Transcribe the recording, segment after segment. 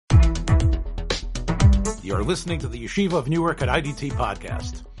You're listening to the Yeshiva of Newark at IDT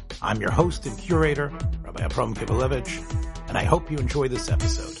podcast. I'm your host and curator, Rabbi Abram Kibalevich, and I hope you enjoy this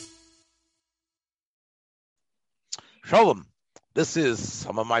episode. Shalom. This is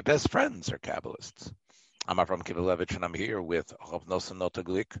some of my best friends are Kabbalists. I'm Abram Kibalevich, and I'm here with Rav Nosson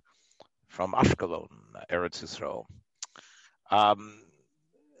Notaglik from Ashkelon, Eretz Yisrael.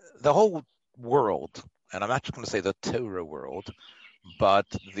 The whole world, and I'm not just going to say the Torah world, but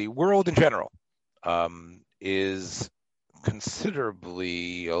the world in general, is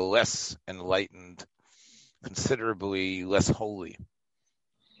considerably less enlightened, considerably less holy,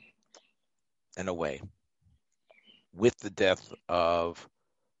 in a way, with the death of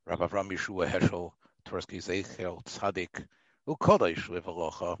Rabbi Avram Yeshua Heschel Twersky Zeichel Tzadik Ukodesh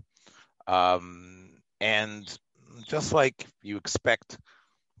Livalocha. And just like you expect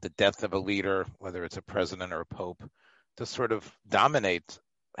the death of a leader, whether it's a president or a pope, to sort of dominate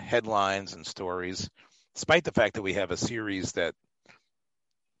headlines and stories, despite the fact that we have a series that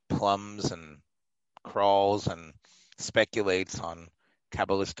plumbs and crawls and speculates on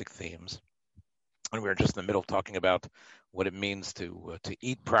Kabbalistic themes. And we're just in the middle of talking about what it means to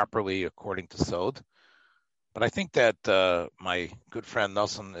eat properly according to Sod. But I think that my good friend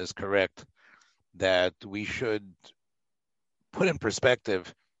Nosson is correct that we should put in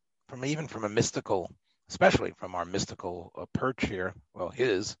perspective even from a mystical, especially from our mystical perch here,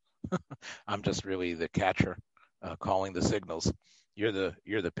 I'm just really the catcher calling the signals. You're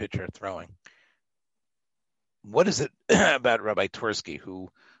the pitcher throwing. What is it about Rabbi Twersky, who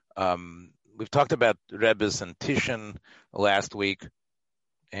we've talked about Rebbe's and Tishin last week,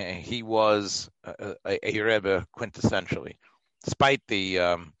 and he was a Rebbe quintessentially, despite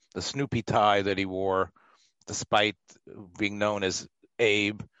the Snoopy tie that he wore, despite being known as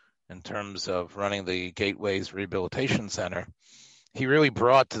Abe in terms of running the Gateways Rehabilitation Center. He really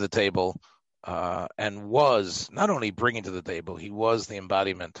brought to the table and was not only bringing to the table, he was the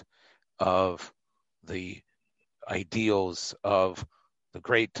embodiment of the ideals of the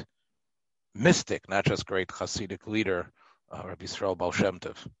great mystic, not just great Hasidic leader, Rabbi Yisrael Baal Shem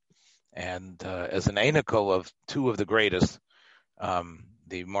Tov. And as an anacle of two of the greatest,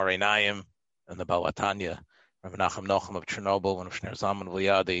 the Morei Naim and the Baal Atanya, Rabbi Nachum Nochem of Chernobyl and of Shner Zalman of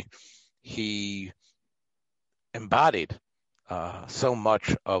Liadi, he embodied so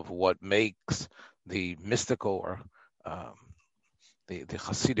much of what makes the mystical or the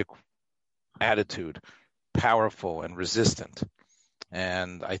Hasidic attitude powerful and resistant.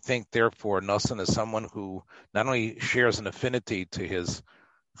 And I think, therefore, Nosson is someone who not only shares an affinity to his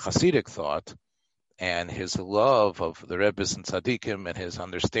Hasidic thought and his love of the Rebbes and Tzaddikim and his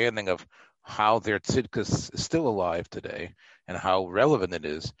understanding of how their tzidkus is still alive today and how relevant it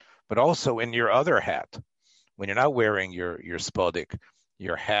is, but also in your other hat, when you're not wearing your spodik,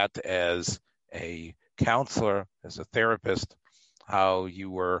 your hat as a counselor, as a therapist, how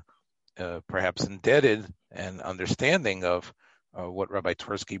you were perhaps indebted and understanding of what Rabbi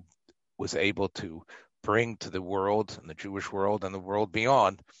Twersky was able to bring to the world and the Jewish world and the world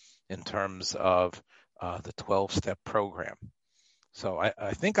beyond in terms of the 12-step program. So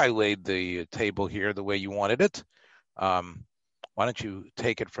I think I laid the table here the way you wanted it. Why don't you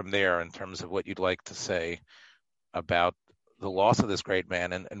take it from there in terms of what you'd like to say about the loss of this great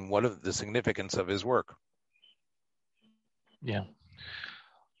man and what of the significance of his work? Yeah.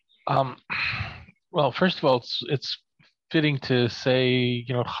 Well, first of all, it's fitting to say,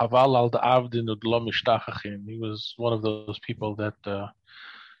 Chaval al Avdin ud lo mishtachachin. He was one of those people that you're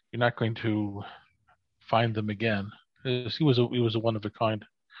not going to find them again. He was a one of a kind,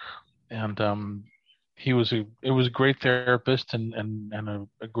 and he was a great therapist and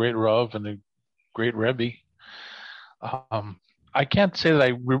a great Rav and a great Rebbe. I can't say that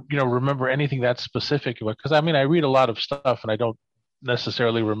I remember anything that specific because I read a lot of stuff and I don't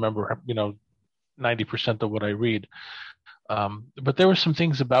necessarily remember 90% of what I read. But there were some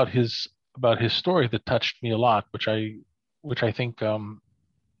things about his story that touched me a lot, which I think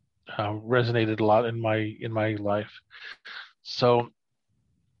resonated a lot in my life. So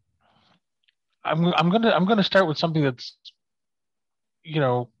I'm gonna start with something that's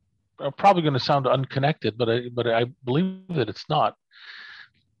probably going to sound unconnected, but I believe that it's not.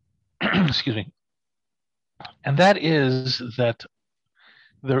 Excuse me. And that is that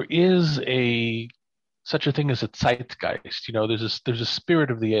there is such a thing as a zeitgeist. There's a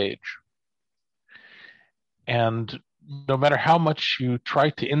spirit of the age, and no matter how much you try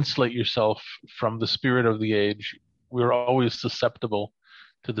to insulate yourself from the spirit of the age, we're always susceptible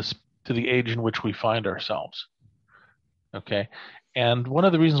to the age in which we find ourselves. Okay. And one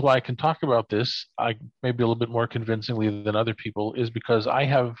of the reasons why I can talk about this, maybe a little bit more convincingly than other people, is because I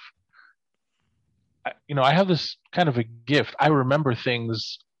have I have this kind of a gift. I remember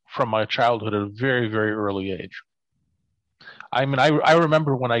things from my childhood at a very, very early age. I mean, I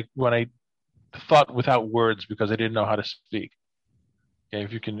remember when I thought without words because I didn't know how to speak. Okay,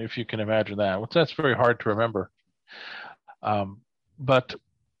 if you can imagine that, that's very hard to remember. But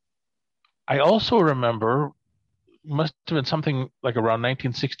I also remember, must have been something like around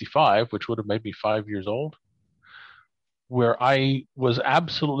 1965, which would have made me 5 years old, where I was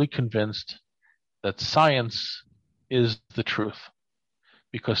absolutely convinced that science is the truth,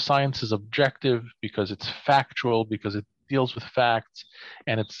 because science is objective, because it's factual, because it deals with facts,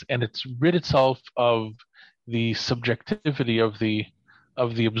 and it's rid itself of the subjectivity of the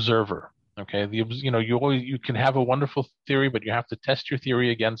observer. Okay, you can have a wonderful theory, but you have to test your theory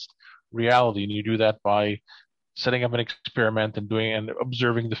against reality, and you do that by setting up an experiment and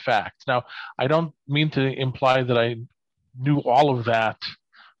observing the facts. Now, I don't mean to imply that I knew all of that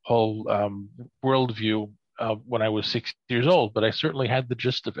whole worldview when I was 6 years old, but I certainly had the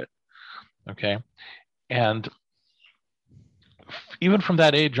gist of it. Okay, and even from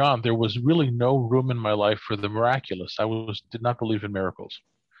that age on, there was really no room in my life for the miraculous. I did not believe in miracles,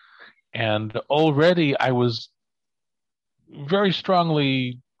 and already I was very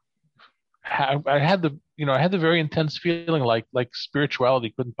strongly. I had the very intense feeling like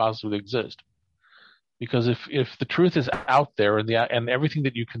spirituality couldn't possibly exist, because if the truth is out there and everything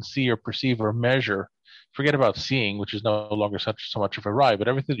that you can see or perceive or measure, forget about seeing, which is no longer so much of a ride, but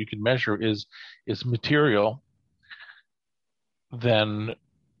everything that you can measure is material, then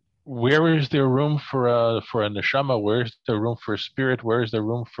where is there room for a neshama? Where is there room for a spirit? Where is there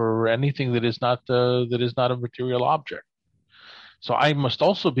room for anything that is not a material object? So I must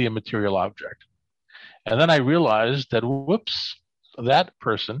also be a material object. And then I realized that, whoops, that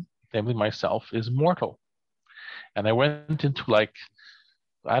person, namely myself, is mortal. And I went into a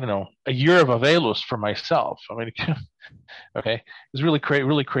year of Avelus for myself. I mean, okay, it's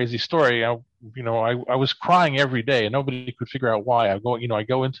really crazy story. I was crying every day, and nobody could figure out why. I'm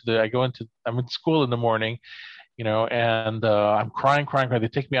in school in the morning, and I'm crying. They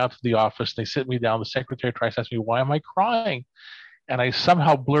take me out to the office. They sit me down. The secretary tries to ask me, why am I crying? And I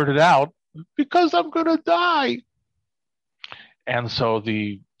somehow blurted out, because I'm going to die. And so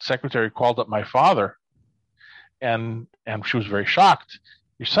the secretary called up my father, and she was very shocked.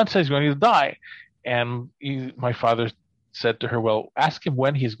 Your son says he's going to die. And my father said to her, well, ask him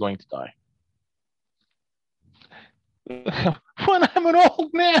when he's going to die. When I'm an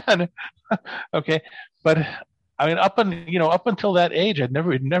old man. Okay. But I mean, up until that age, it never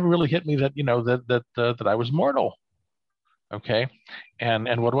really hit me that, that I was mortal. Okay.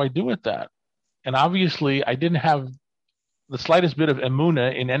 And what do I do with that? And obviously I didn't have the slightest bit of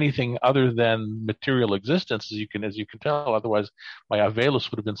emuna in anything other than material existence, as you can tell. Otherwise, my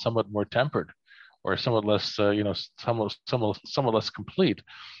avelus would have been somewhat more tempered, or somewhat less, somewhat less complete.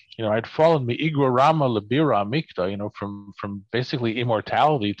 I'd fallen mi igro rama libira mikta, from basically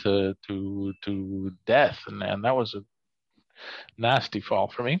immortality to death, and that was a nasty fall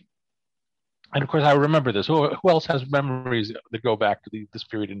for me. And of course, I remember this. Who else has memories that go back to this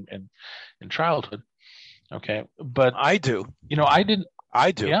period in childhood? Okay, but I do. I didn't.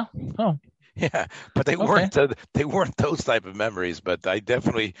 I do. Yeah. Oh. Yeah, but they weren't those type of memories. But I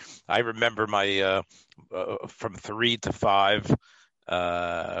remember my from 3 to 5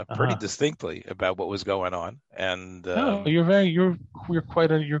 pretty distinctly about what was going on. And you're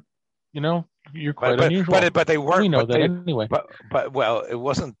quite unusual. But they weren't. We know that anyway. But it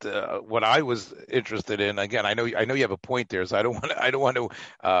wasn't what I was interested in. Again, I know you have a point there, so I don't want to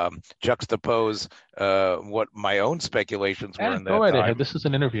juxtapose what my own speculations were in that go right time. ahead. This is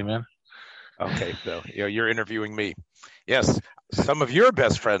an interview, man. Okay, so you're interviewing me. Yes, some of your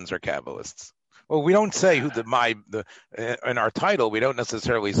best friends are Kabbalists. Well, we don't say in our title, we don't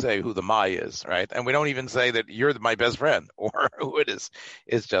necessarily say who the my is, right? And we don't even say that you're my best friend or who it is.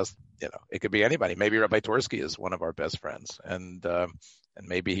 It's just, it could be anybody. Maybe Rabbi Torsky is one of our best friends, and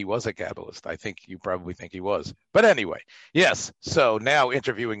maybe he was a Kabbalist. I think you probably think he was. But anyway, yes. So now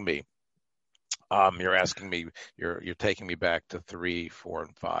interviewing me. You're asking me, you're taking me back to 3, 4,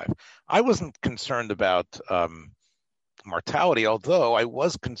 and 5. I wasn't concerned about mortality, although I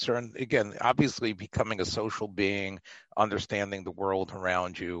was concerned, again, obviously becoming a social being, understanding the world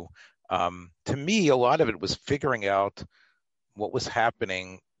around you. To me, a lot of it was figuring out what was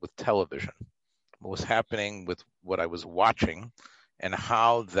happening with television, what was happening with what I was watching, and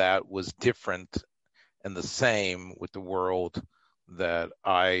how that was different and the same with the world that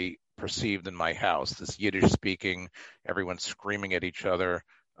I perceived in my house. This Yiddish speaking, everyone screaming at each other,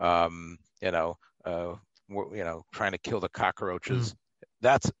 trying to kill the cockroaches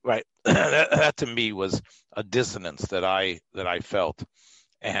that's right. That to me was a dissonance that I felt,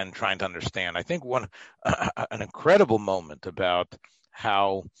 and trying to understand. I think an incredible moment about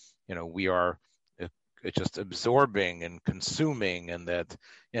how we are just absorbing and consuming, and that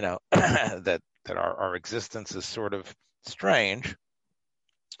that our existence is sort of strange,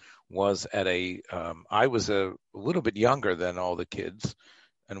 was at I was a little bit younger than all the kids,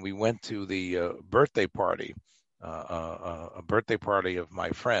 and we went to the birthday party, a birthday party of my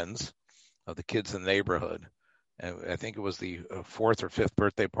friends, of the kids in the neighborhood. And I think it was the fourth or fifth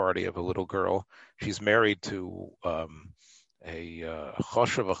birthday party of a little girl. She's married to a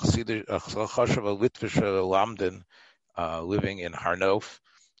Choshev Litvische Lamdin, living in Harnof.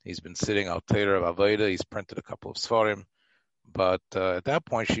 He's been sitting out Torah of Avodah. He's printed a couple of Sfarim. But at that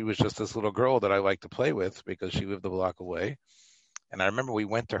point, she was just this little girl that I liked to play with because she lived a block away. And I remember we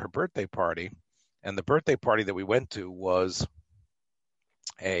went to her birthday party, and the birthday party that we went to was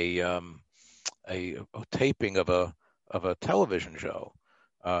a taping of a television show.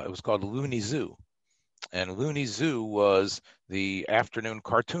 It was called Looney Zoo, and Looney Zoo was the afternoon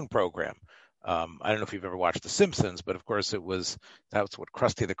cartoon program. I don't know if you've ever watched The Simpsons, but of course that's what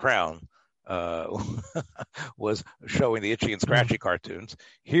Krusty the Clown was showing, the Itchy and Scratchy cartoons.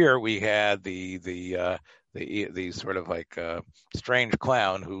 Here we had the sort of like strange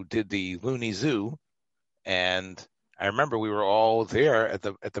clown who did the Looney Zoo, and I remember we were all there at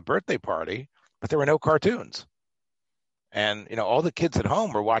the birthday party, but there were no cartoons, and all the kids at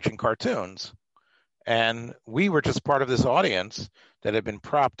home were watching cartoons, and we were just part of this audience that had been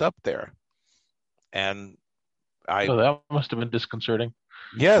propped up there. And that must have been disconcerting.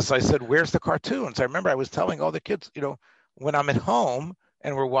 Yes, I said, "Where's the cartoons?" I remember I was telling all the kids, when I'm at home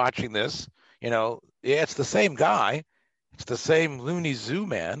and we're watching this, yeah, it's the same guy, it's the same Looney Zoo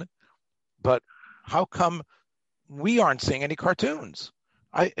man, but how come we aren't seeing any cartoons?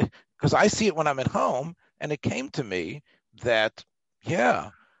 Because I see it when I'm at home, and it came to me that, yeah,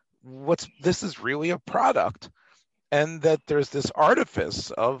 this is really a product, and that there's this artifice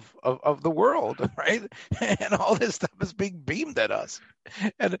of the world, right? And all this stuff is being beamed at us.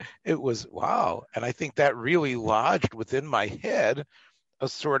 And it was, wow. And I think that really lodged within my head a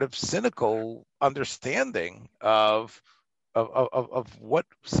sort of cynical understanding of what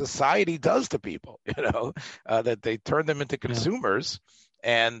society does to people, that they turn them into consumers,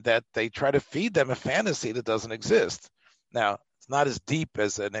 and that they try to feed them a fantasy that doesn't exist. Now, it's not as deep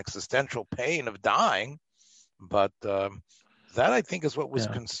as an existential pain of dying, but that I think is what was.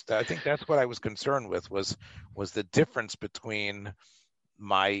 Yeah. I think that's what I was concerned with was the difference between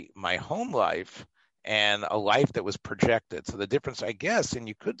my home life and a life that was projected. So the difference, I guess, and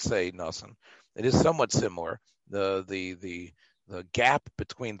you could say, Nelson, it is somewhat similar. The gap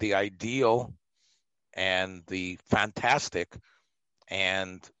between the ideal and the fantastic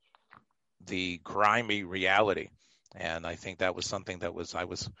and the grimy reality. And I think that was something that I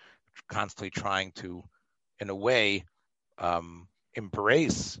was constantly trying to, in a way,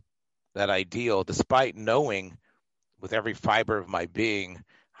 embrace that ideal, despite knowing with every fiber of my being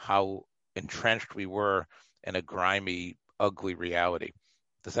how entrenched we were in a grimy, ugly reality.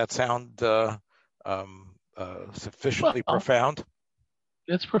 Does that sound sufficiently profound?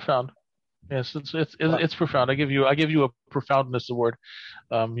 It's profound. Yes, it's profound. I give you a profoundness award.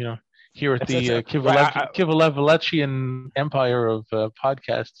 Here at the Kivalevian Empire of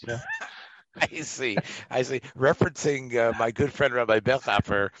podcasts. Yeah. I see. Referencing my good friend Rabbi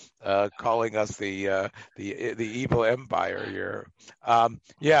Bechhofer, calling us the evil empire here.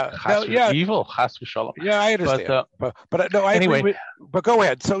 Evil. Chas v'shalom. Yeah, I understand. But no. Anyway, but go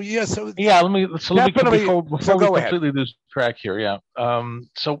ahead. So let me before we completely lose track here. Yeah.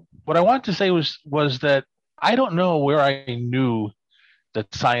 So what I wanted to say was that I don't know where I knew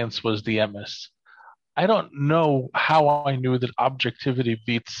that science was the emes. I don't know how I knew that objectivity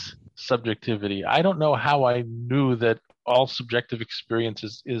beats subjectivity. I don't know how I knew that all subjective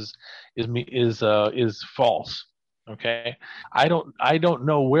experience is false. Okay, I don't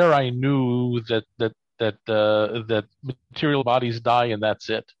know where I knew that material bodies die and that's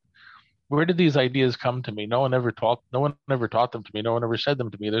it. Where did these ideas come to me? No one ever taught them to me. No one ever said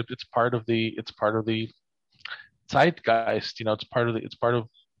them to me. It's part of the zeitgeist. It's part of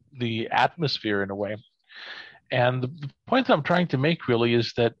the atmosphere in a way. And the point that I'm trying to make really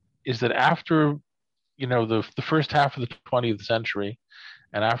is that after, the first half of the 20th century,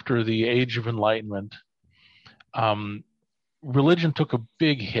 and after the Age of Enlightenment, religion took a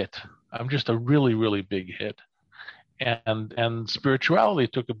big hit. Just a really, really big hit, and spirituality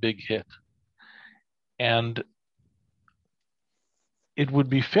took a big hit. And it would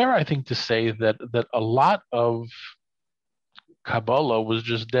be fair, I think, to say that a lot of Kabbalah was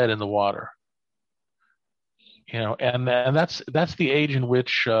just dead in the water. And that's the age in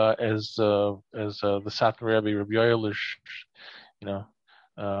which, as the Satmar Rebbe Rabbi Yoelish,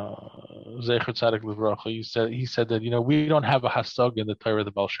 Zecher Tzadik Livracha, he said that we don't have a hasag in the Torah of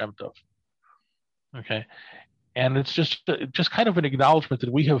the Baal Shem Tov. Okay, and it's just kind of an acknowledgement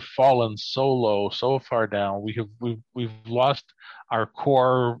that we have fallen so low, so far down. We've lost our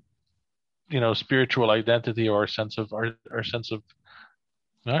core, spiritual identity, or our sense of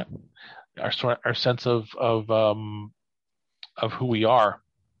who we are,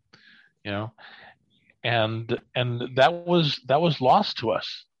 and that was lost to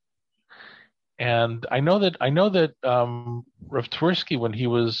us. And I know that Rav Twersky, when he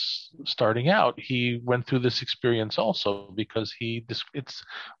was starting out, he went through this experience also, because it's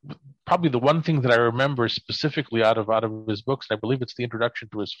probably the one thing that I remember specifically out of his books, and I believe it's the introduction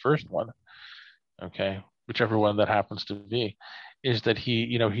to his first one, okay, whichever one that happens to be, is that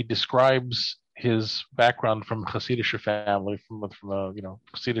he describes his background from Hasidic family, from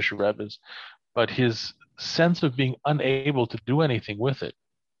Hasidic Rebbe's, but his sense of being unable to do anything with it,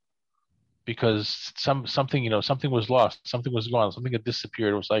 because something was lost, something was gone, something had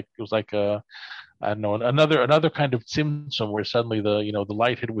disappeared. It was like I don't know, another kind of tzimtzum, where suddenly the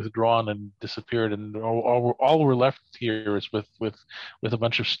light had withdrawn and disappeared, and all we're left here is with a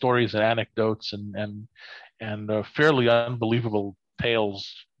bunch of stories and anecdotes and fairly unbelievable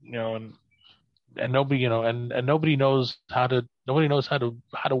tales, and nobody nobody knows how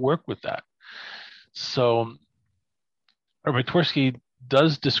to work with that. So Rabbi Twersky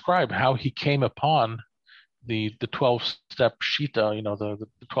does describe how he came upon the 12-step shita, the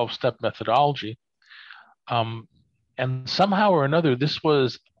 12-step methodology, and somehow or another, this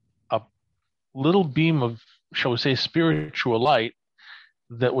was a little beam of, shall we say, spiritual light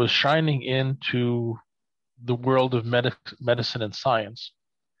that was shining into the world of medicine and science,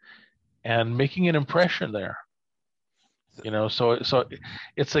 and making an impression there. So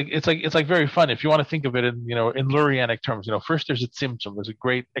it's like very fun if you want to think of it in Lurianic terms. First there's a tzimtzum, there's a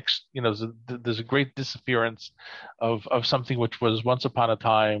great there's a great disappearance of something which was once upon a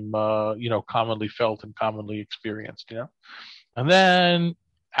time commonly felt and commonly experienced. And then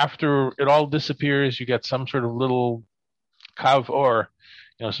after it all disappears, you get some sort of little kav or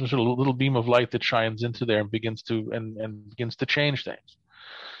some sort of little beam of light that shines into there and begins to change things.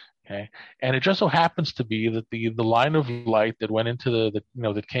 Okay, and it just so happens to be that the line of light that went into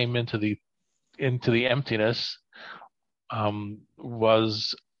that came into the emptiness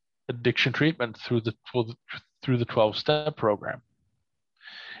was addiction treatment through the 12-step program.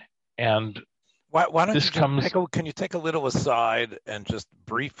 And why don't can you take a little aside and just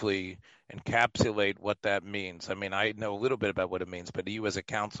briefly encapsulate what that means? I mean, I know a little bit about what it means, but you as a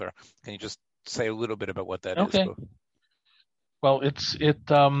counselor, can you just say a little bit about what that is? Well,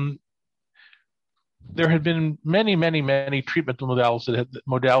 there had been many treatment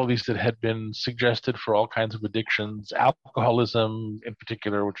modalities that had been suggested for all kinds of addictions, alcoholism in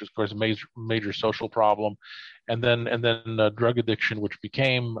particular, which is of course a major social problem, and then drug addiction, which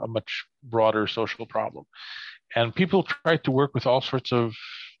became a much broader social problem. And people tried to work with all sorts of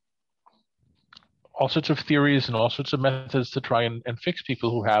theories and all sorts of methods to try and fix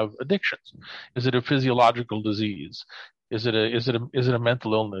people who have addictions. Is it a physiological disease? Is it a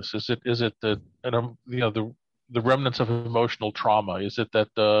mental illness? Is it the remnants of emotional trauma? Is it that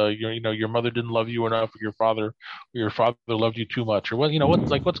your mother didn't love you enough, or your father loved you too much, or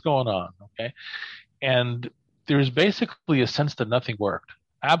what's going on? Okay, and there's basically a sense that nothing worked.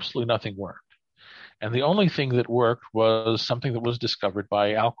 Absolutely nothing worked, and the only thing that worked was something that was discovered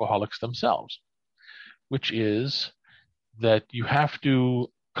by alcoholics themselves, which is that you have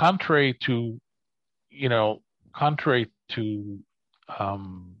to, contrary to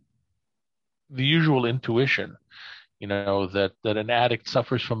the usual intuition, that an addict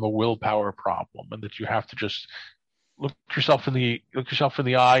suffers from a willpower problem, and that you have to just look yourself in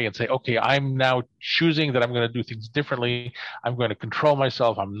the eye and say, okay, I'm now choosing that I'm going to do things differently. I'm going to control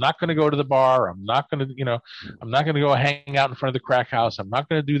myself. I'm not going to go to the bar. I'm not going to go hang out in front of the crack house. I'm not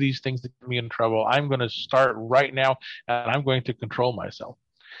going to do these things that get me in trouble. I'm going to start right now, and I'm going to control myself.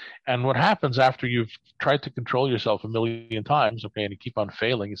 And what happens after you've tried to control yourself a million times, okay, and you keep on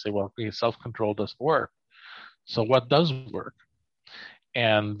failing, you say, well, okay, self-control doesn't work. So what does work?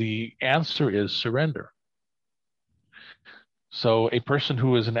 And the answer is surrender. So a person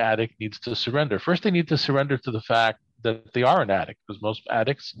who is an addict needs to surrender. First, they need to surrender to the fact that they are an addict, because most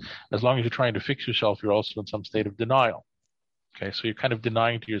addicts, as long as you're trying to fix yourself, you're also in some state of denial. Okay, so you're kind of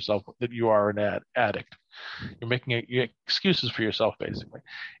denying to yourself that you are an addict. You're making excuses for yourself, basically.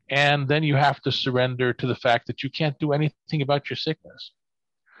 And then you have to surrender to the fact that you can't do anything about your sickness.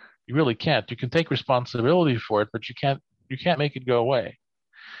 You really can't. You can take responsibility for it, but you can't make it go away.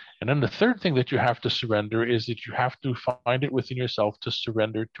 And then the third thing that you have to surrender is that you have to find it within yourself to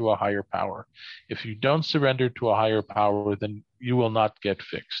surrender to a higher power. If you don't surrender to a higher power, then you will not get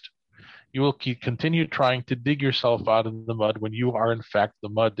fixed. You will continue trying to dig yourself out of the mud when you are in fact the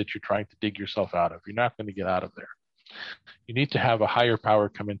mud that you're trying to dig yourself out of. You're not going to get out of there. You need to have a higher power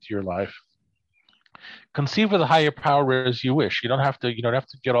come into your life. Conceive of the higher power as you wish. You don't have to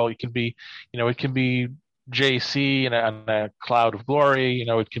get all. It can be JC and a cloud of glory.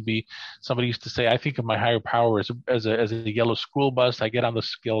 It can be, somebody used to say, I think of my higher power as a yellow school bus. I get on the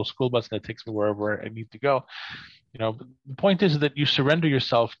yellow school bus and it takes me wherever I need to go. But the point is that you surrender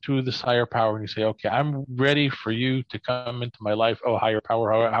yourself to this higher power and you say, okay, I'm ready for you to come into my life. Oh, higher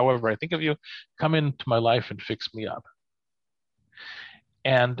power, however I think of you, come into my life and fix me up.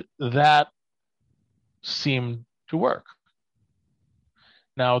 And that seemed to work.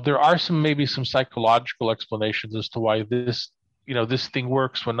 Now, there are maybe some psychological explanations as to why this thing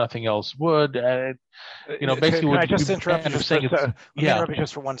works when nothing else would. Basically, can I just interrupt you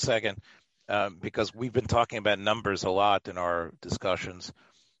just for 1 second? Because we've been talking about numbers a lot in our discussions.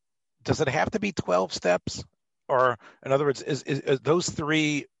 Does it have to be 12 steps? Or, in other words, is those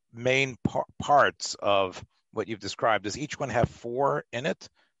three main parts of what you've described, does each one have 4 in it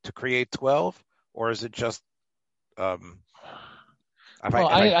to create 12? Or is it just... I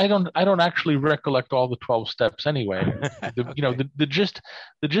don't actually recollect all the 12 steps anyway. The gist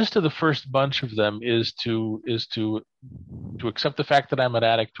of the first bunch of them is to accept the fact that I'm an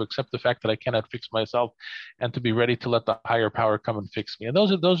addict, to accept the fact that I cannot fix myself, and to be ready to let the higher power come and fix me. And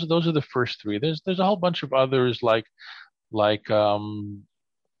those are the first 3. There's a whole bunch of others like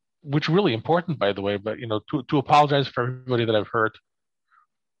which are really important, by the way. But to apologize for everybody that I've hurt.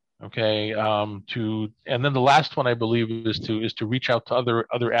 Okay. And then the last one I believe is to reach out to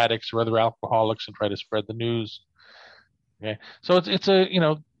other addicts or other alcoholics and try to spread the news. Okay. So it's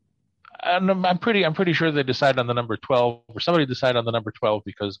I'm pretty sure they decided on the number 12, or somebody decided on the number 12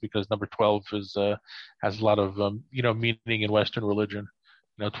 because number 12 has a lot of meaning in Western religion.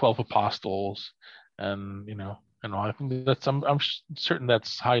 12 apostles, and I think I'm certain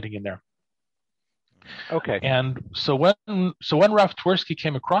that's hiding in there. Okay. And so when Rav Twersky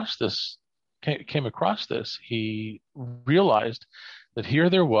came across this, he realized that here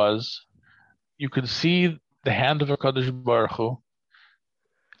there was, you could see the hand of HaKadosh Baruch Hu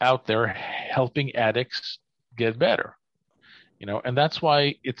out there helping addicts get better. And that's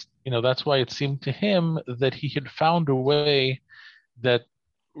why it seemed to him that he had found a way that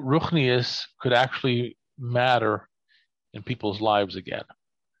Ruchnius could actually matter in people's lives again.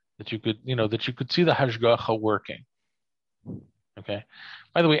 That you could see the hashgacha working. Okay.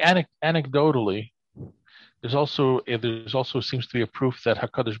 By the way, anecdotally, there's also seems to be a proof that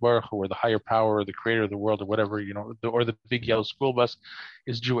Hakadosh Baruch Hu, or the higher power, or the creator of the world, or whatever, or the big yellow school bus,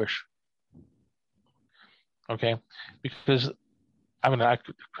 is Jewish. Okay, because I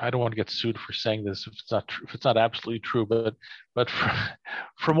don't want to get sued for saying this if it's not absolutely true, but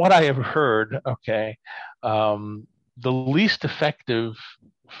from what I have heard, okay, the least effective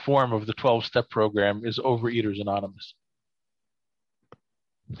form of the 12-step program is Overeaters Anonymous.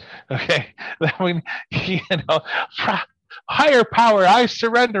 Okay, higher power, I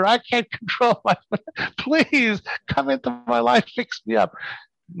surrender. I can't control my. Please come into my life, fix me up.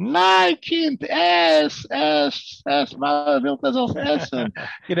 Nein, Kind, es, mal will das auch essen.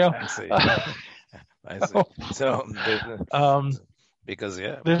 I see. So, because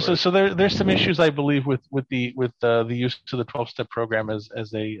there's some issues, I believe, with the use of the 12-step program as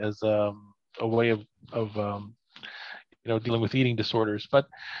a way of dealing with eating disorders. But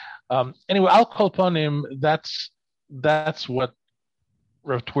anyway, I'll call upon him. That's what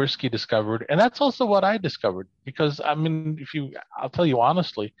Rav Twersky discovered, and that's also what I discovered. Because I'll tell you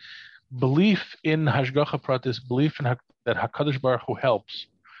honestly, belief in Hashgacha Pratis, belief in that Hakadosh Baruch Hu helps,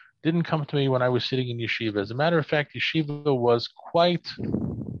 didn't come to me when I was sitting in yeshiva. As a matter of fact, yeshiva was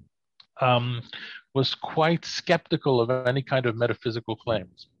quite skeptical of any kind of metaphysical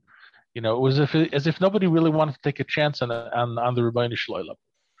claims. It was as if nobody really wanted to take a chance on the Rebbeinu Shloim,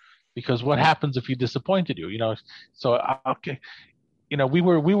 because what happens if he disappointed you? So okay, we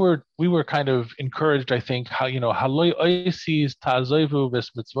were kind of encouraged, I think, haloi oisis ta'azovu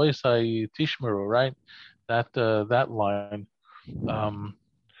v'smitzvosai tishmeru, right? That line.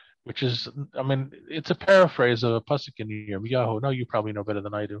 Which is, it's a paraphrase of a pasuk in Yirmiyahu. No, you probably know better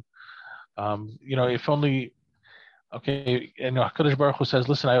than I do. If only Okay, and Hakadosh Baruch Hu says,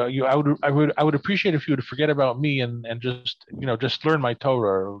 "Listen, I would appreciate if you would forget about me and just just learn my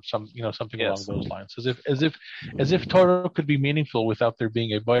Torah or something along Yes. those lines, as if Torah could be meaningful without there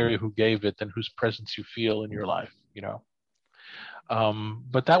being a Bari who gave it and whose presence you feel in your life,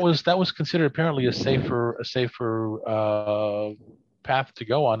 But that was considered apparently a safer path to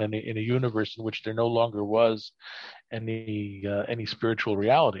go on in a universe in which there no longer was any spiritual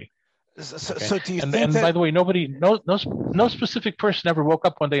reality. So do you and think that? By the way, no specific person ever woke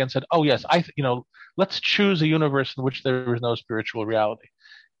up one day and said, "Oh yes, let's choose a universe in which there is no spiritual reality."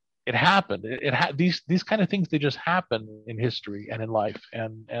 It happened. These kind of things, they just happen in history and in life,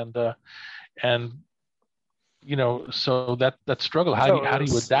 and so that struggle. How do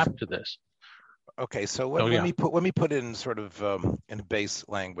you adapt to this? Okay, so let me put it in sort of in base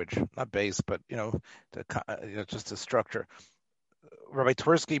language, not base, but just a structure. Rabbi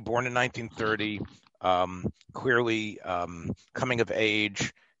Twersky, born in 1930, clearly coming of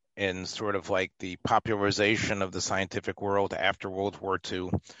age in sort of like the popularization of the scientific world after World War II.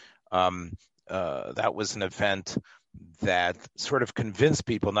 That was an event that sort of convinced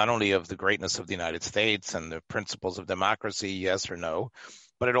people not only of the greatness of the United States and the principles of democracy, yes or no,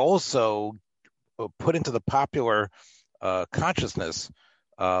 but it also put into the popular consciousness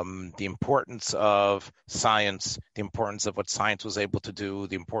the importance of science, the importance of what science was able to do,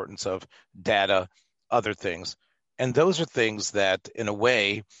 the importance of data, other things. And those are things that, in a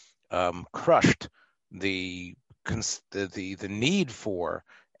way, crushed the need for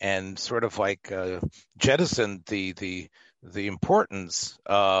and sort of like jettisoned the importance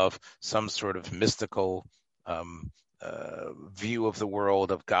of some sort of mystical view of the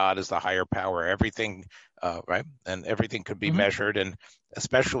world, of God as the higher power. Everything, right, and everything could be measured, and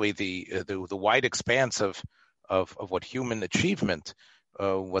especially the wide expanse of what human achievement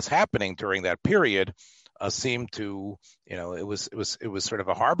was happening during that period seemed to, it was sort of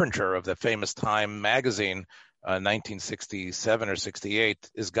a harbinger of the famous Time magazine, 1967 or 68,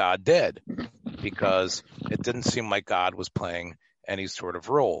 Is God Dead? Because it didn't seem like God was playing any sort of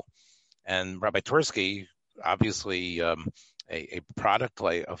role. And Rabbi Twersky, obviously a product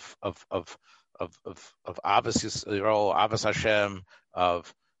like of Avos Hashem,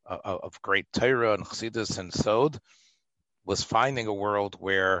 of great Torah and Chassidus and Sod, was finding a world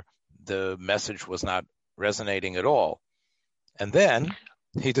where the message was not resonating at all. And then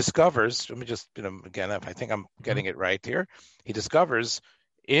he discovers, let me just, again, I think I'm getting it right here. He discovers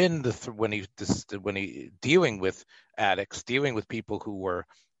when he dealing with addicts, dealing with people who were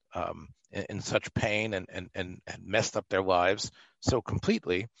in such pain and messed up their lives so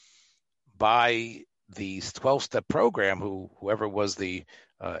completely, by the 12-step program, whoever was the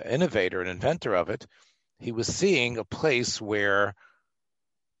innovator and inventor of it, he was seeing a place where,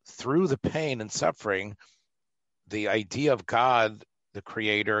 through the pain and suffering, the idea of God, the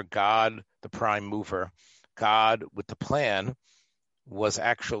creator, God, the prime mover, God with the plan, was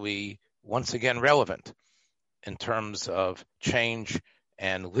actually once again relevant in terms of change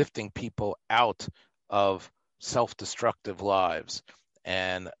and lifting people out of self-destructive lives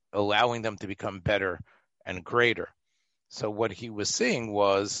and allowing them to become better and greater. So what he was seeing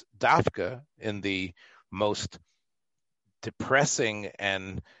was Dafka, in the most depressing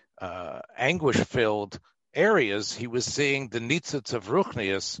and anguish-filled areas, he was seeing the nitzitz of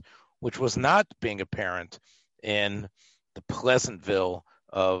Ruchnius, which was not being apparent in the Pleasantville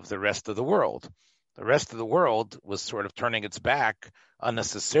of the rest of the world. The rest of the world was sort of turning its back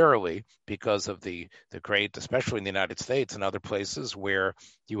unnecessarily because of the great, especially in the United States and other places where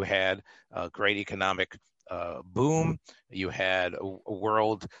you had a great economic boom. You had a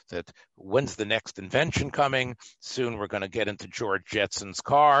world that, when's the next invention coming? Soon we're going to get into George Jetson's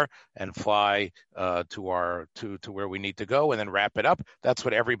car and fly to where we need to go and then wrap it up. That's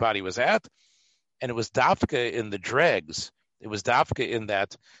what everybody was at. And it was Dafka in the dregs. It was Dafka in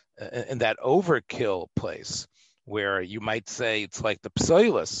that overkill place where you might say it's like the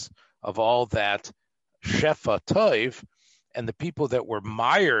psoilus of all that shefa toiv, and the people that were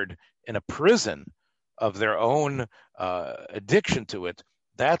mired in a prison of their own addiction to it.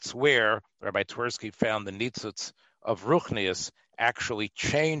 That's where Rabbi Twersky found the nitzutz of Ruchnius actually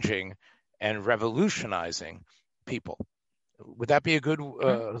changing and revolutionizing people. Would that be a good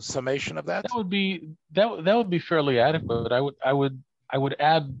summation of that? That would be fairly adequate. I would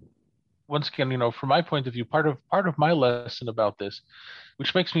add, once again, from my point of view, part of my lesson about this,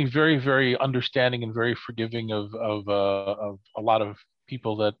 which makes me very, very understanding and very forgiving of a lot of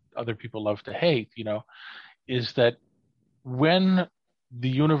people that other people love to hate, is that when the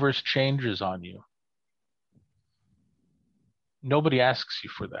universe changes on you, nobody asks you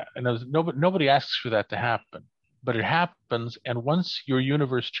for that, and nobody asks for that to happen. but it happens. And once your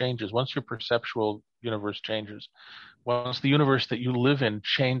universe changes, once your perceptual universe changes, once the universe that you live in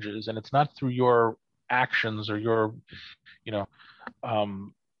changes, and it's not through your actions or your, you know,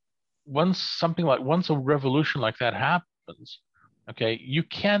 once a revolution like that happens, okay, you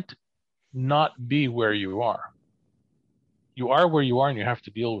can't not be where you are. You are where you are, and you have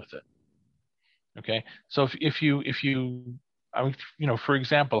to deal with it. Okay, so if you I mean, for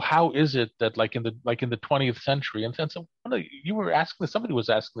example, how is it that like in the 20th century, and so you were asking this, somebody was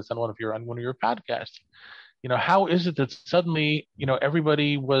asking this on one of your podcasts, how is it that suddenly,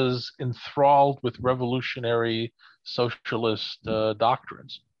 everybody was enthralled with revolutionary socialist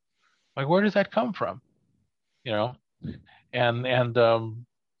doctrines? Like, where does that come from? And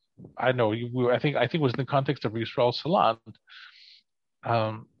I know I think it was in the context of Yisrael Salant.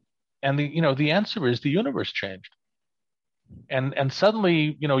 And the answer is the universe changed. And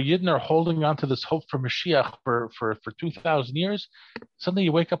suddenly, Yidden are holding on to this hope for Mashiach for 2,000 years. Suddenly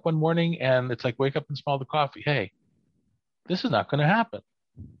you wake up one morning and it's like, wake up and smell the coffee. Hey, this is not going to happen.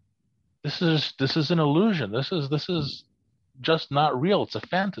 This is an illusion. This is just not real. It's a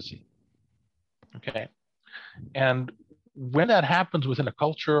fantasy. Okay. And when that happens within a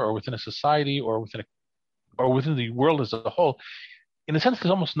culture or within a society or within the world as a whole, in a sense,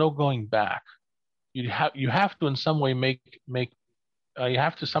 there's almost no going back. You have to in some way you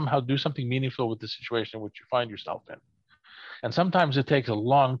have to somehow do something meaningful with the situation in which you find yourself in, and sometimes it takes a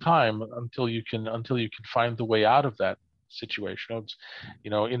long time until you can find the way out of that situation. It's,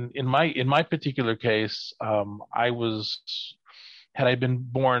 in my particular case, had I been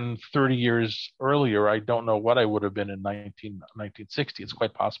born 30 years earlier, I don't know what I would have been in 1960. It's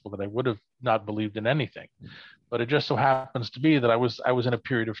quite possible that I would have not believed in anything, but it just so happens to be that I was in a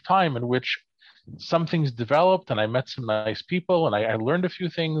period of time in which some things developed, and I met some nice people, and I learned a few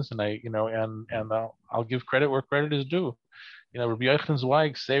things, and I'll give credit where credit is due. Rabbi Yochanan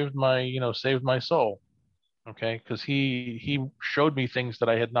Zweig saved my soul, okay, because he showed me things that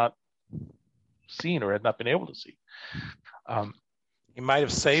I had not seen or had not been able to see. He might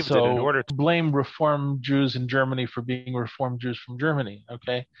have saved it in order to blame Reform Jews in Germany for being Reform Jews from Germany.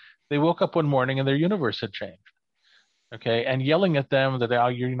 Okay, they woke up one morning and their universe had changed. Okay, and yelling at them that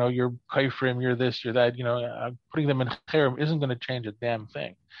you're kaifrim, you're this, you're that, putting them in cherem isn't going to change a damn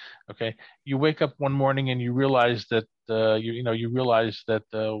thing. Okay, you wake up one morning and you realize that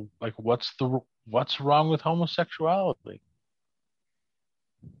like what's wrong with homosexuality?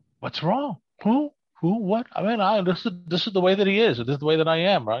 What's wrong? Who? What? I mean, this is the way that he is, or this is the way that I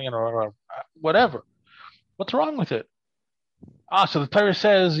am, right? Or whatever. What's wrong with it? So the Torah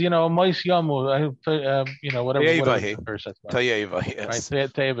says, Mois Yamu, whatever the Torah says. Right?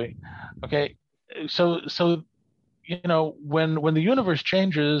 Okay, so when the universe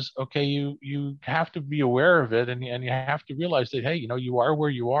changes, okay, you have to be aware of it, and you have to realize that, hey, you are where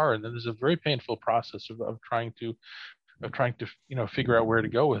you are, and then there's a very painful process of trying to figure out where to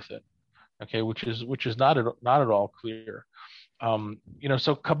go with it. Okay, which is not at all clear.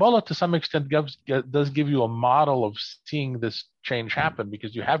 So Kabbalah to some extent does give you a model of seeing this change happen,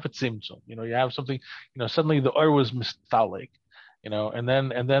 because you have it tzimtzum. You have something. Suddenly the Or was mistalik. And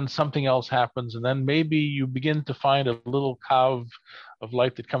then something else happens, and then maybe you begin to find a little kav of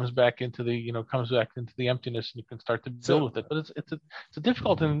light that comes back into the emptiness, and you can start to build with it. But it's a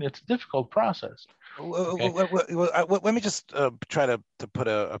difficult process. Okay. Well, let me just try to put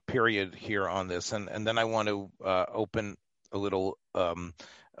a period here on this, and then I want to open a little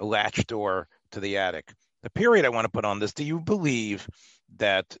latch door to the attic. The period I want to put on this: do you believe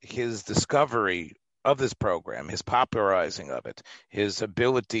that his discovery of this program, his popularizing of it, his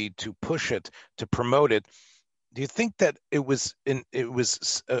ability to push it, to promote it, do you think that there's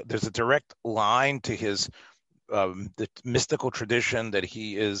a direct line to his the mystical tradition that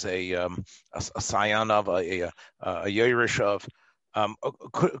he is a scion of, a Yerush of?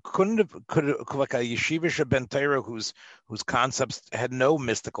 Could like a yeshivish ben Torah whose concepts had no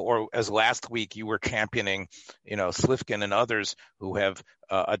mystical, or as last week you were championing, Slifkin and others who have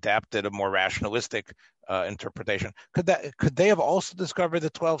adapted a more rationalistic interpretation. Could they have also discovered the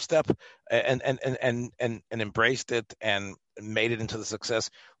 12-step and embraced it and made it into the success?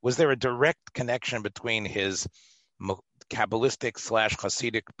 Was there a direct connection between his Kabbalistic /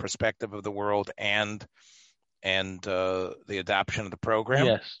 Hasidic perspective of the world and the adoption of the program?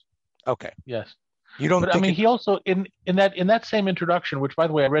 Yes. Okay. Yes. You don't. But I mean, he also in that same introduction, which by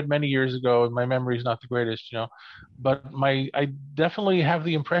the way I read many years ago, and my memory is not the greatest, but I definitely have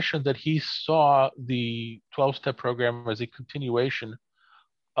the impression that he saw the 12-step program as a continuation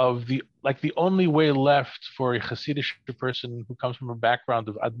of the only way left for a Hasidic person who comes from a background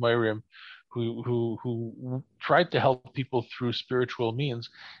of Admairim who tried to help people through spiritual means,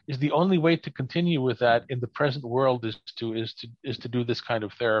 is the only way to continue with that in the present world is to do this kind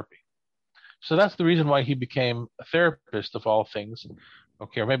of therapy. So that's the reason why he became a therapist of all things.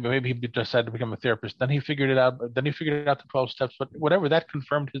 Okay, or maybe he decided to become a therapist. Then he figured it out. Then he figured out the 12 steps. But whatever, that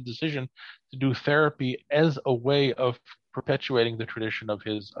confirmed his decision to do therapy as a way of perpetuating the tradition of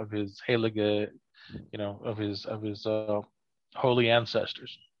his heilige, of his holy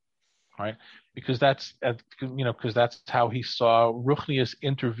ancestors. Right, because that's how he saw Ruchnius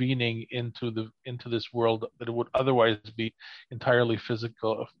intervening into this world that it would otherwise be entirely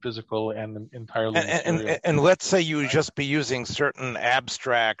physical and entirely material. And let's say you would just be using certain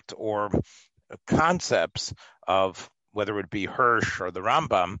abstract or concepts of whether it be Hirsch or the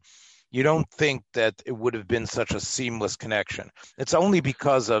Rambam. You don't think that it would have been such a seamless connection. It's only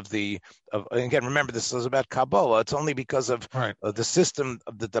because of again, remember, this is about Kabbalah. It's only because of the system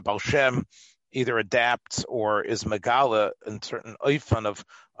that the Baal Shem either adapts or is Megala in certain oifan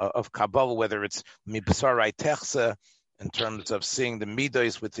of Kabbalah, whether it's Mibasarai Techse, in terms of seeing the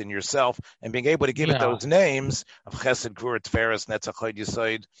midos within yourself and being able to give it those names of Chesed, Gvura, Tiferes, Netzach, Hod,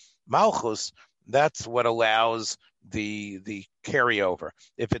 Yesod, Malchus. That's what allows the carryover.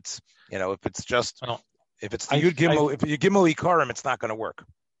 If it's the Yud Gimel, if you Gimel Ikarim, it's not going to work.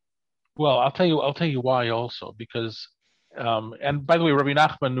 Well, I'll tell you why also, because and by the way, Rabbi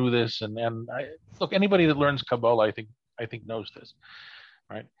Nachman knew this, and look, anybody that learns Kabbalah, I think knows this,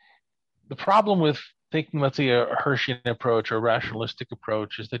 right? The problem with taking, let's say, a Hirschian approach or a rationalistic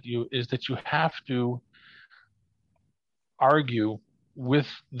approach is that you have to argue with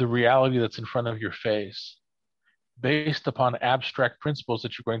the reality that's in front of your face based upon abstract principles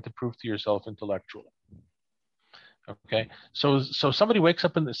that you're going to prove to yourself intellectually. Okay, so somebody wakes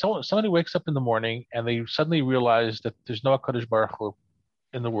up in the morning and they suddenly realize that there's no HaKadosh Baruch Hu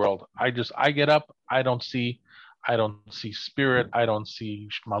in the world. I get up, I don't see spirit, I don't see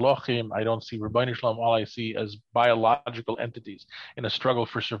Malachim, I don't see Rabbeinu Shalom. All I see is biological entities in a struggle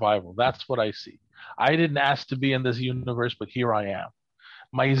for survival. That's what I see. I didn't ask to be in this universe, but here I am.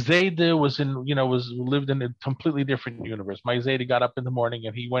 My Zayda lived in a completely different universe. My Zayda got up in the morning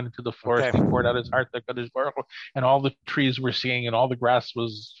and he went into the forest. Okay. He poured out his heart to Kadosh Baruch Hu, and all the trees were singing and all the grass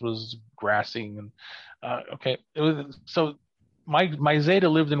was grassing. And so my Zayda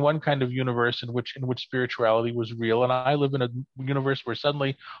lived in one kind of universe in which spirituality was real, and I live in a universe where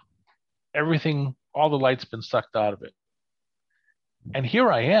suddenly everything, all the light's been sucked out of it. And here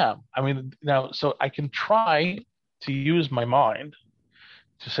I am. I mean, now, so I can try to use my mind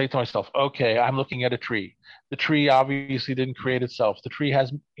to say to myself, okay, I'm looking at a tree. The tree obviously didn't create itself. The tree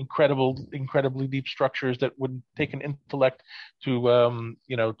has incredibly deep structures that would take an intellect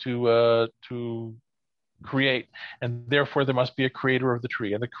to create, and therefore there must be a creator of the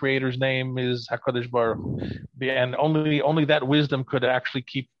tree, and the creator's name is HaKadosh Baruch Hu, and only that wisdom could actually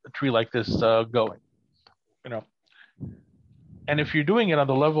keep a tree like this going. And if you're doing it on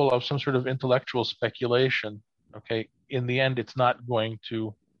the level of some sort of intellectual speculation, okay, in the end, it's not going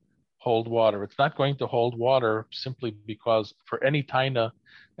to hold water. It's not going to hold water simply because for any taina,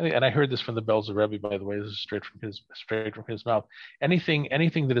 and I heard this from the Belzer Rebbe, by the way, this is straight from his mouth. Anything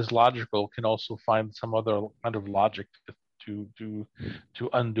that is logical can also find some other kind of logic to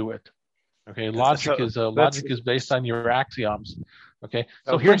undo it. Okay, logic is based on your axioms. Okay,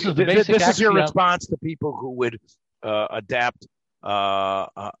 so here's the basic. This is your response to people who would adapt a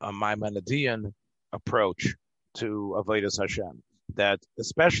Maimonidean approach to Avodas Hashem, that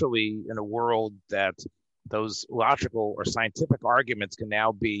especially in a world that those logical or scientific arguments can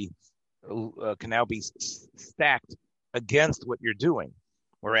now be stacked against what you're doing,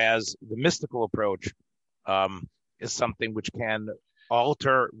 whereas the mystical approach is something which can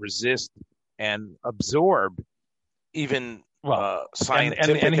alter, resist, and absorb even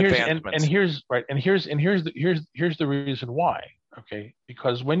scientific advancements. Here's the reason why. Okay,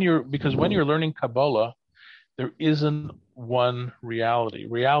 because when you're learning Kabbalah, there isn't one reality.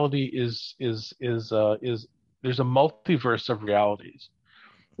 Reality is there's a multiverse of realities.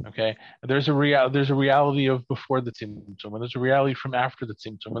 Okay, there's a reality of before the Tzimtzum, and there's a reality from after the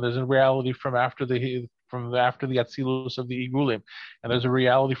Tzimtzum, and there's a reality from after the Atzilus of the Igulim, and there's a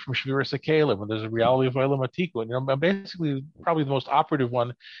reality from Shviras HaKelim, and there's a reality of Olam HaTikun. And basically, probably the most operative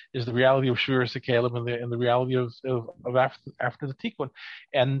one is the reality of Shviras HaKelim and the reality of after the Tikkun.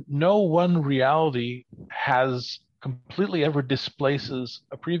 And no one reality has completely ever displaces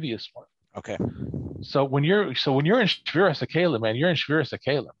a previous one. Okay. So when you're in Shviras HaKelim, man, you're in Shviras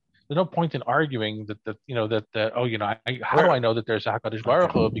HaKelim. There's no point in arguing how do I know that there's a HaKadosh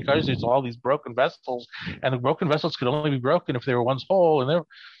Baruch Hu? Because there's all these broken vessels, and the broken vessels could only be broken if they were once whole. And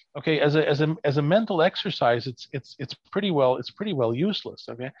Okay, as a mental exercise, it's pretty well useless.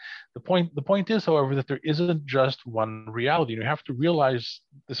 Okay, the point is, however, that there isn't just one reality. You have to realize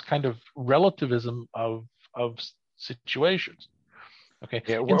this kind of relativism of situations. Okay,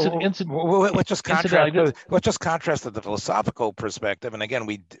 Yeah, let's just contrast to the philosophical perspective. And again,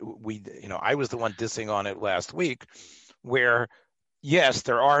 I was the one dissing on it last week, where yes,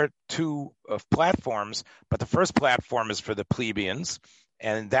 there are two platforms, but the first platform is for the plebeians.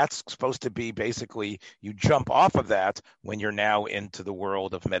 And that's supposed to be basically you jump off of that when you're now into the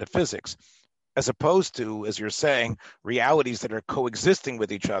world of metaphysics, as opposed to, as you're saying, realities that are coexisting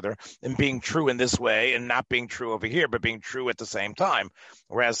with each other and being true in this way and not being true over here, but being true at the same time.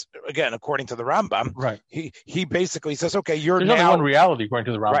 Whereas, again, according to the Rambam, right, he basically says, okay, there's only one reality according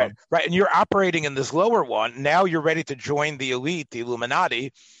to the Rambam. Right, and you're operating in this lower one. Now you're ready to join the elite, the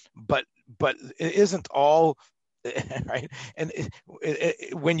Illuminati, but it isn't all right. And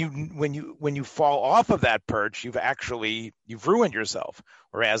when you fall off of that perch, you've ruined yourself.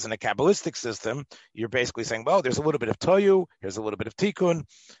 Whereas in a Kabbalistic system, you're basically saying, well, there's a little bit of Toyu, here's a little bit of Tikkun.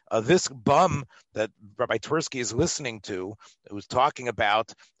 This bum that Rabbi Twersky is listening to, who's talking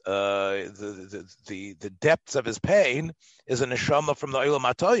about the depths of his pain, is a neshama from the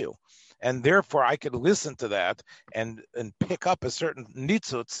Olam HaToyu. And therefore, I could listen to that and pick up a certain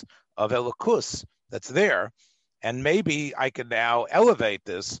nitzutz of Elokus that's there. And maybe I could now elevate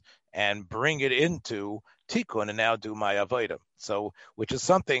this and bring it into Tikkun and now do my Avodah. So, which is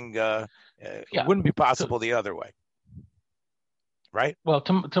something wouldn't be possible the other way, right? Well,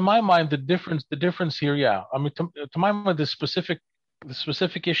 to my mind, the difference here, yeah. I mean, to my mind, the specific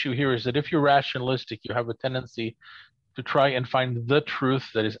issue here is that if you're rationalistic, you have a tendency to try and find the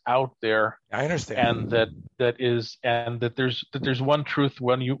truth that is out there. I understand, and that there's one truth,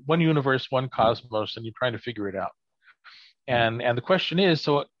 one universe, one cosmos, and you're trying to figure it out. And the question is,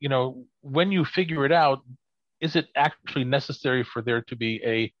 so when you figure it out, is it actually necessary for there to be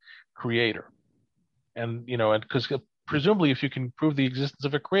a creator? And because presumably, if you can prove the existence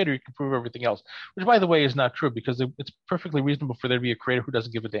of a creator, you can prove everything else. Which, by the way, is not true, because it's perfectly reasonable for there to be a creator who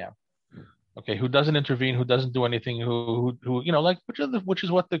doesn't give a damn. Okay, who doesn't intervene, who doesn't do anything, who which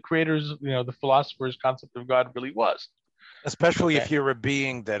is what the creators, the philosophers' concept of God really was. Especially if you're a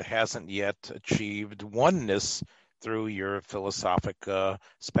being that hasn't yet achieved oneness through your philosophic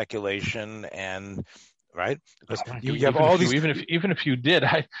speculation and right, because you have all these. Even if you did,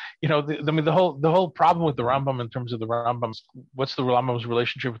 the whole problem with the Rambam in terms of the Rambam's, what's the Rambam's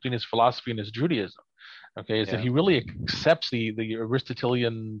relationship between his philosophy and his Judaism? Okay, is that he really accepts the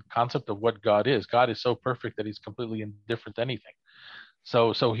Aristotelian concept of what God is. God is so perfect that he's completely indifferent to anything.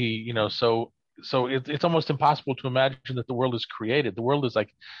 So it's almost impossible to imagine that the world is created. The world is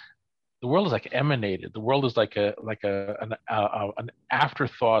like emanated. The world is like an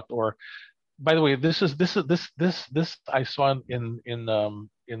afterthought. Or, by the way, this I saw in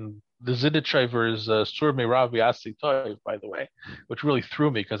the Zidichever's Sur Meirav V'Asi Tov, by the way, which really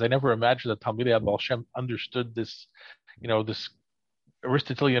threw me, because I never imagined that Talmidei Baal Shem understood this, this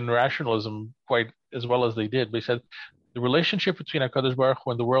Aristotelian rationalism quite as well as they did. They said the relationship between HaKadosh Baruch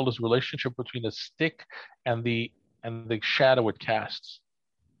Hu and the world is a relationship between the stick and the shadow it casts.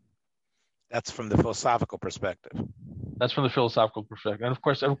 That's from the philosophical perspective. That's from the philosophical perspective, and of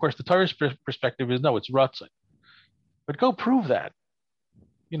course, the Torah's perspective is no, it's Ratzon. But go prove that.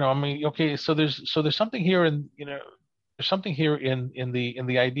 Okay, so there's something here in the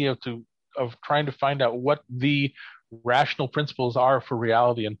idea of trying to find out what the rational principles are for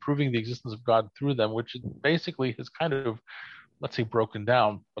reality and proving the existence of God through them, which basically is kind of, let's say, broken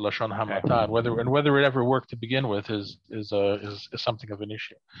down by Lashon Hamatan. Whether it ever worked to begin with is something of an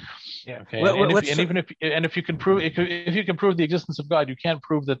issue. Yeah. Okay. If you can prove the existence of God, you can't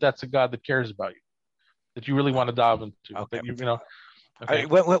prove that that's a God that cares about you, that you really want to dive into. Okay. Okay.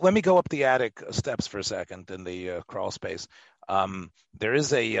 Let me go up the attic steps for a second in the crawl space. There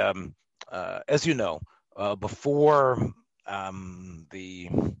is a, as you know, before the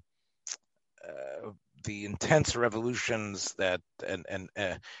intense revolutions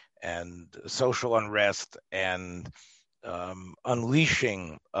and social unrest and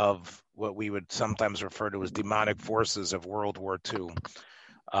unleashing of what we would sometimes refer to as demonic forces of World War II,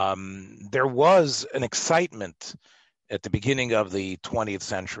 there was an excitement at the beginning of the 20th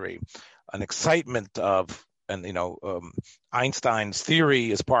century, an excitement of, Einstein's theory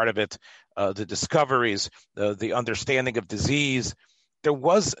is part of it, the discoveries, the understanding of disease. There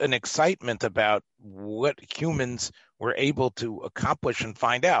was an excitement about what humans were able to accomplish and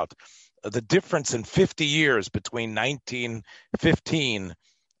find out. The difference in 50 years between 1915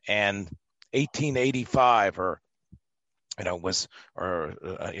 and 1885, or was,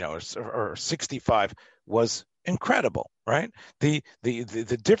 or 65 was incredible, right? The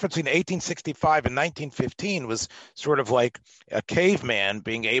difference between 1865 and 1915 was sort of like a caveman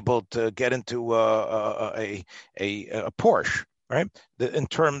being able to get into a Porsche, right? In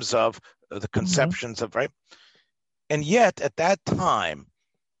terms of the conceptions of, right? And yet at that time,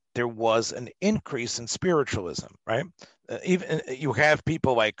 there was an increase in spiritualism, right? Even you have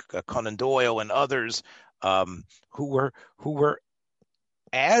people like Conan Doyle and others who were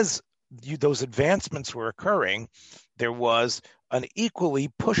as those advancements were occurring, there was an equally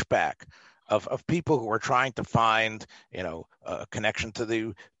pushback of people who were trying to find, a connection to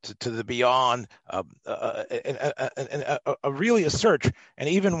the beyond, really a search. And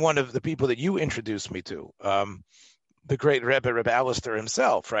even one of the people that you introduced me to, the great Rebbe Alistair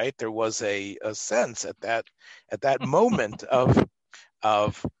himself, right? There was a sense at that moment of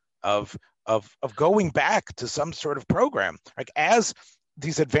going back to some sort of program, like as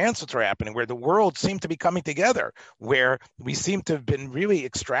these advancements are happening, where the world seemed to be coming together, where we seem to have been really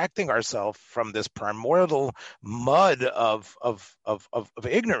extracting ourselves from this primordial mud of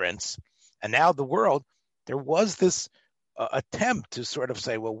ignorance, and now the world, there was this attempt to sort of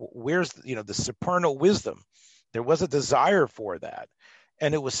say, well, where's the supernal wisdom? There was a desire for that,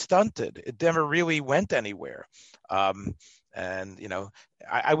 and it was stunted. It never really went anywhere. I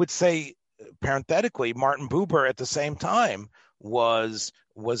would say, parenthetically, Martin Buber at the same time was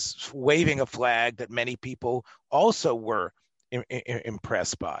waving a flag that many people also were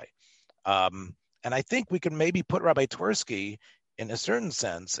impressed by. And I think we could maybe put Rabbi Twersky, in a certain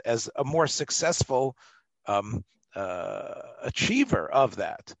sense, as a more successful achiever of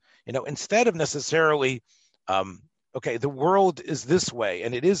that. Instead of necessarily, okay, the world is this way,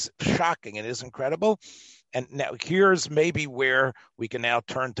 and it is shocking, and it is incredible. And now here's maybe where we can now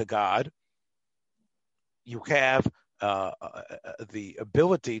turn to God. You have the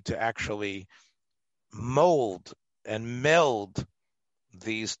ability to actually mold and meld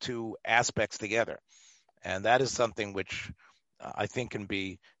these two aspects together. And that is something which I think can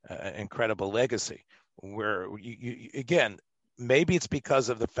be an incredible legacy, where you again, maybe it's because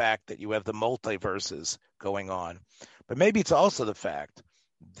of the fact that you have the multiverses going on, but maybe it's also the fact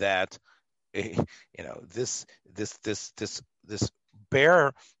that this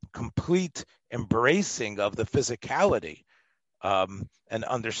bare, complete embracing of the physicality and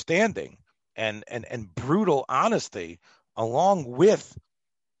understanding and brutal honesty, along with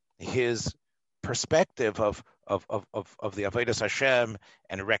his perspective of the Avodas Hashem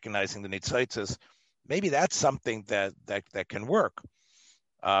and recognizing the Nitzitzis, maybe that's something that can work,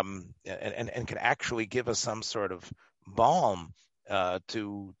 and can actually give us some sort of balm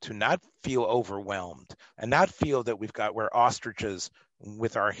to not feel overwhelmed and not feel that we're ostriches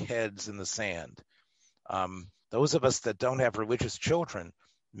with our heads in the sand. Those of us that don't have religious children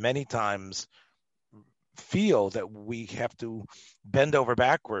many times feel that we have to bend over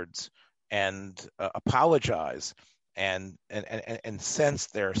backwards and apologize and sense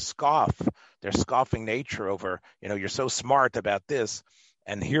their scoffing nature over, you're so smart about this,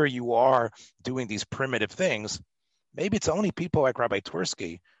 and here you are doing these primitive things. Maybe it's only people like Rabbi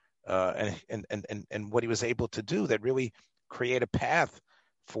Twersky and what he was able to do that really create a path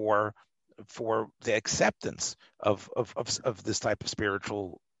for the acceptance of this type of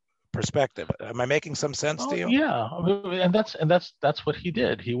spiritual perspective. Am I making some sense to you? Yeah, and that's what he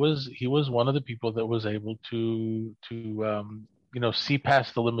did. He was one of the people that was able to see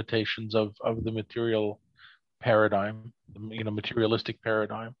past the limitations of the material paradigm, materialistic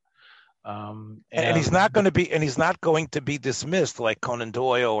paradigm. And he's not going to be dismissed like Conan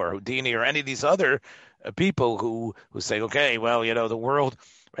Doyle or Houdini or any of these other people who say, okay, well, the world,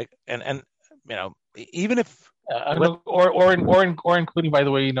 right? And even if or including, by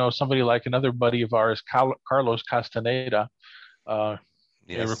the way, somebody like another buddy of ours, Carlos Castaneda. Yes.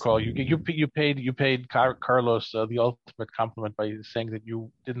 I recall you paid Carlos the ultimate compliment by saying that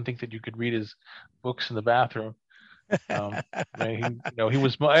you didn't think that you could read his books in the bathroom. He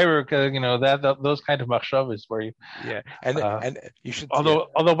was those kind of machshavas where you, and you should.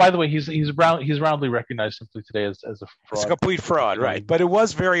 Although by the way, he's roundly recognized simply today as a fraud. It's a complete fraud, right? But it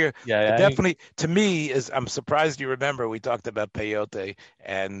was very definitely to me. I'm surprised you remember we talked about peyote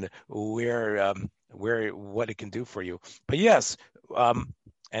and where what it can do for you. But yes,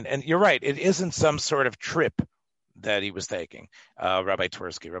 and you're right. It isn't some sort of trip that he was taking, Rabbi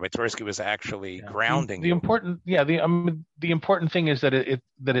Twersky. Rabbi Twersky was actually grounding. The important thing is that it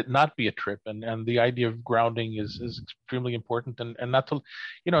not be a trip, and the idea of grounding is extremely important, and not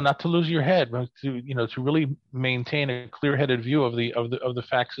to lose your head, but to really maintain a clear-headed view of the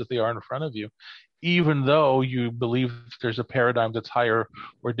facts as they are in front of you. even though you believe there's a paradigm that's higher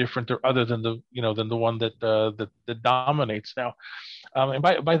or different or other than the one that dominates now. And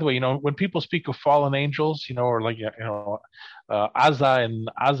by the way, when people speak of fallen angels, or like Azza and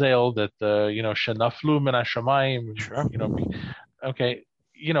Azael, that Shenaflu min hashamayim, Sure. Okay,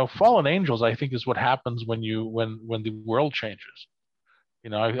 fallen angels, I think, is what happens when the world changes.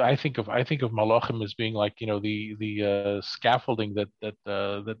 I think of Malachim as being like the scaffolding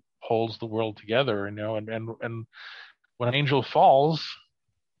that holds the world together. And when an angel falls,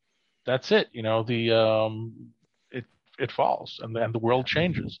 that's it. It falls and the world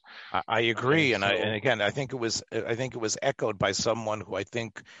changes. I agree, and again I think it was echoed by someone who I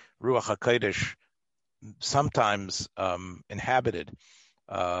think Ruach HaKodesh sometimes inhabited,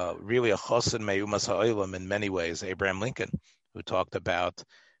 really a chosen me'umas ha'olam in many ways, Abraham Lincoln, who talked about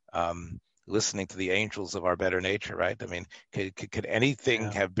listening to the angels of our better nature, right? I mean, could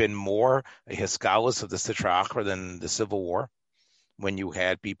anything have been more a hiskalis of the Sitra Achra than the Civil War, when you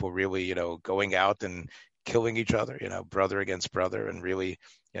had people really, going out and killing each other, brother against brother, and really,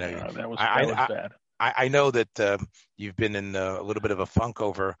 that was bad. I know that you've been in a little bit of a funk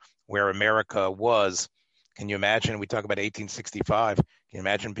over where America was. Can you imagine? We talk about 1865. Can you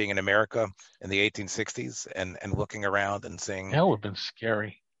imagine being in America in the 1860s and looking around and saying that would have been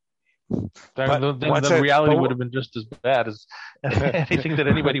scary? The reality would have been just as bad as anything that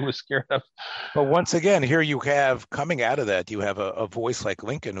anybody was scared of. But once again, here you have, coming out of that, you have a voice like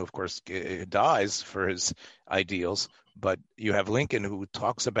Lincoln, who of course dies for his ideals, but you have Lincoln who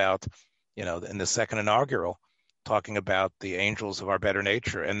talks about, in the second inaugural, talking about the angels of our better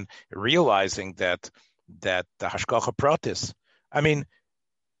nature and realizing that the hashgacha pratis, I mean,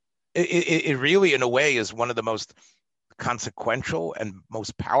 it really, in a way, is one of the most consequential and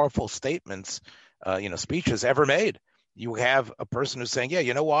most powerful statements, speeches ever made. You have a person who's saying, yeah,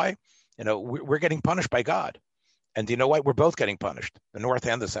 you know why? We're getting punished by God. And you know what? We're both getting punished, the North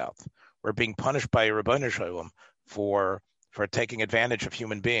and the South. We're being punished by Ribbono Shel Olam for taking advantage of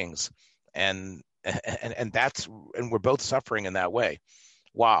human beings. And we're both suffering in that way.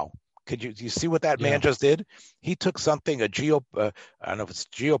 Wow. Do you see what that man just did? He took something, I don't know if it's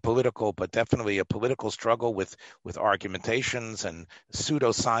geopolitical, but definitely a political struggle with argumentations and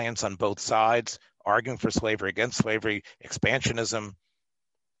pseudoscience on both sides, arguing for slavery, against slavery, expansionism,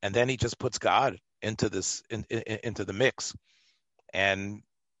 and then he just puts God into this into the mix, and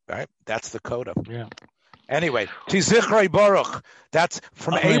right, that's the coda. Yeah. Anyway, Tizichrei Baruch. That's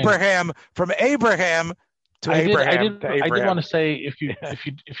from Abraham. From Abraham. I did want to say, if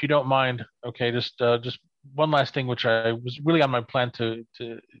you don't mind, okay, just one last thing, which I was really on my plan to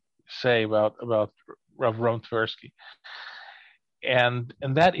say about Rav Ron Tversky, and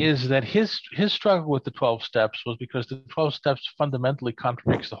that is that his struggle with the 12 steps was because the 12 steps fundamentally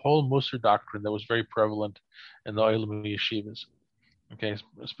contradicts the whole Musar doctrine that was very prevalent in the Olam yeshivas. Okay,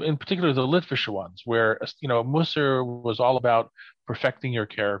 in particular the Litvish ones, where Musar was all about perfecting your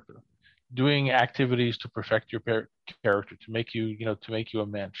character, doing activities to perfect your character, to make you a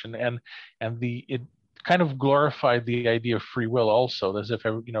mensch, and it kind of glorified the idea of free will also, as if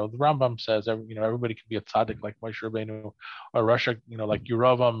the Rambam says everybody can be a tzaddik like Moshe Rabbeinu, or Rasha, like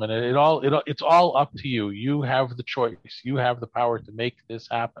Yeravam, and it's all up to you. You have the choice. You have the power to make this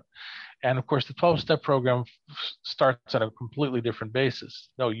happen. And of course, the 12-step program starts on a completely different basis.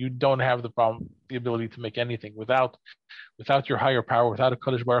 No, you don't have the ability to make anything without your higher power, without a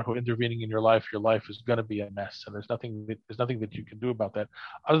Kadosh Baruch Hu intervening in your life. Your life is going to be a mess, and there's nothing that you can do about that,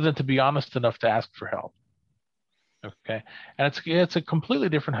 other than to be honest enough to ask for help. Okay, and it's a completely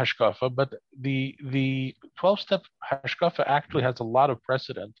different hashkafa, but the 12-step hashkafa actually has a lot of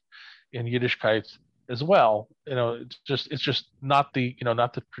precedent in Yiddishkeit as well. It's just not the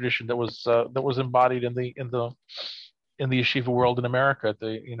tradition that was embodied in the yeshiva world in America at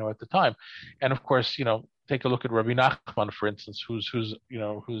the time. And of course, take a look at Rabbi Nachman, for instance, whose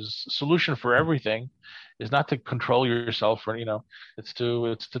solution for everything is not to control yourself, or it's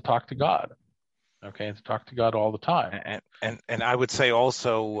to talk to God. Okay, and to talk to God all the time. And I would say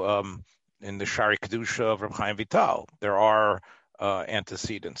also in the Shari Kedusha of Reb Chaim Vital, there are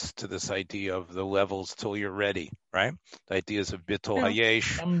antecedents to this idea of the levels till you're ready, right? The ideas of Bittul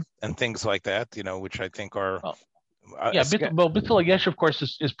Hayesh and things like that, which I think are. Bittul Hayesh, of course,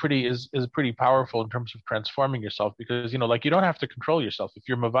 is pretty powerful in terms of transforming yourself, because you don't have to control yourself if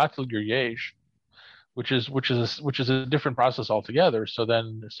you're Mavatil your Yesh, which is a different process altogether. So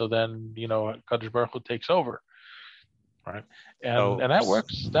then Kadosh Baruch Hu takes over, right? And that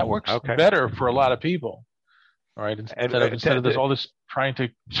works okay. Better for a lot of people. All right, instead of all this trying to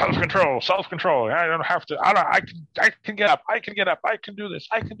self-control. I don't have to. I can get up. I can do this.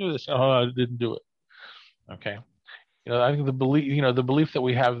 Oh, I didn't do it. Okay. I think the belief that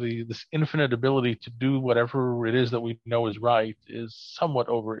we have this infinite ability to do whatever it is that we know is right is somewhat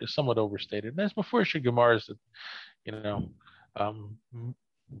overstated. And as before Gemara is that,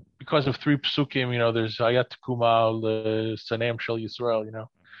 because of 3 psukim, there's Hayat Kumal, Sanem Shel Yisrael,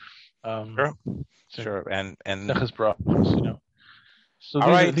 Sure. And Neches Brachos, So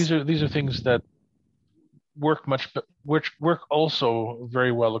these are things that work also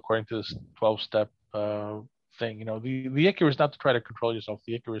very well according to this 12-step thing. The ikar is not to try to control yourself.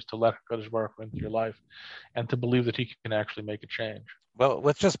 The ikar is to let HaKadosh Baruch Hu into your life and to believe that he can actually make a change. Well,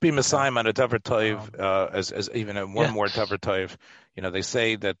 let's just be Messiah on a Davar Tov, as even one more Davar Tov. They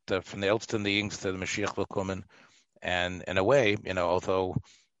say that from the eldest and the youngest the Mashiach will come in, and in a way, although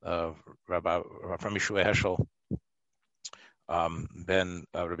Rabbi Yeshua Heschel, Ben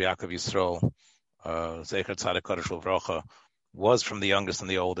Rabbi Yaakov Yisrael, Zecher Tzaddik Kodesh Livrocha, was from the youngest and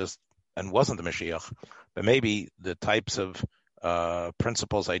the oldest, and wasn't the Mashiach, but maybe the types of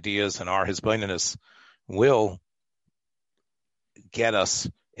principles, ideas, and our hisbaininess will get us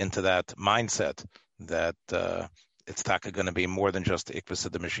into that mindset that it's taka going to be more than just ikvus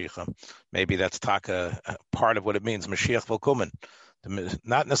of the Mashiach. Maybe that's taka part of what it means. Mashiach will come in,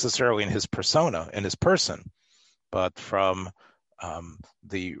 not necessarily in his persona, in his person, but from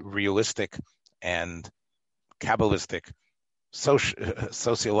the realistic and Kabbalistic,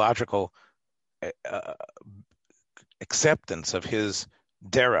 sociological acceptance of his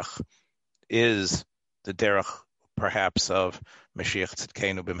derech is the derech, perhaps, of Mashiach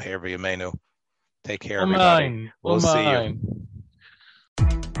Tzidkenu B'Meher V'Yameinu. Take care, everybody. We'll see you.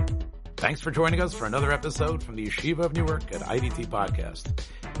 Thanks for joining us for another episode from the Yeshiva of Newark at IDT Podcast.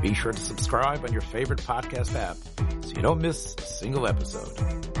 Be sure to subscribe on your favorite podcast app so you don't miss a single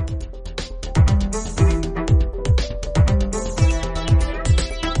episode.